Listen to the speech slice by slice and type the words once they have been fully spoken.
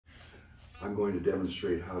I'm going to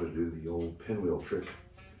demonstrate how to do the old pinwheel trick.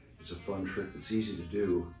 It's a fun trick that's easy to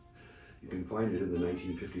do. You can find it in the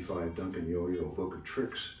 1955 Duncan Yo-Yo Book of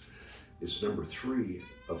Tricks. It's number 3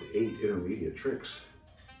 of 8 intermediate tricks.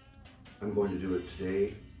 I'm going to do it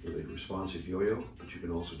today with a responsive yo-yo, but you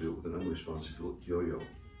can also do it with an unresponsive yo-yo.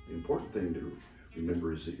 The important thing to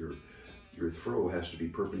remember is that your throw has to be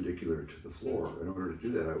perpendicular to the floor. In order to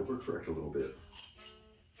do that, I overcorrect a little bit.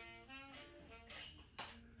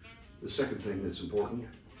 The second thing that's important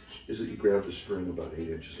is that you grab the string about 8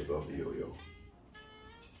 inches above the yo-yo.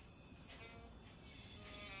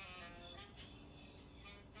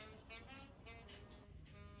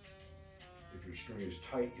 If your string is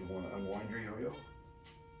tight, you want to unwind your yo-yo.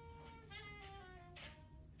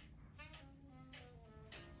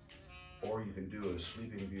 Or you can do a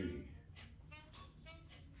Sleeping Beauty.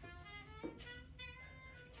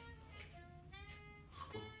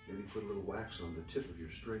 Maybe put a little wax on the tip of your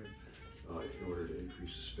string in order to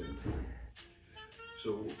increase the spin time.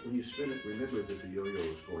 So when you spin it, remember that the yo-yo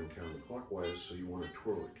is going counterclockwise, so you want to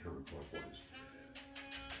twirl it counterclockwise.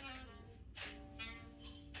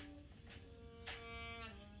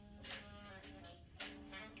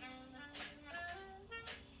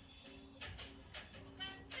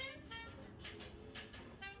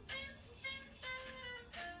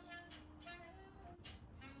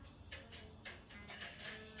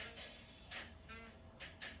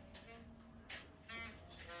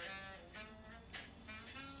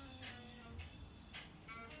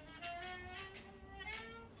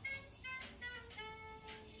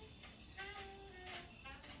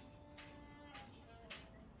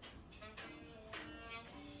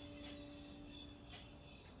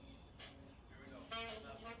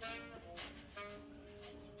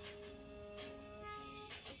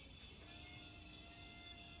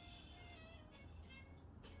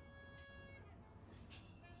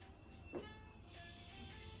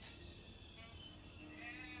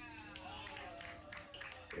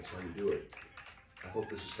 That's how you do it. I hope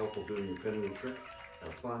this is helpful doing your pinwheel trick.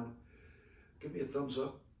 Have fun. Give me a thumbs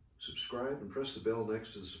up, subscribe, and press the bell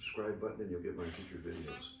next to the subscribe button and you'll get my future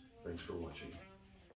videos. Thanks for watching.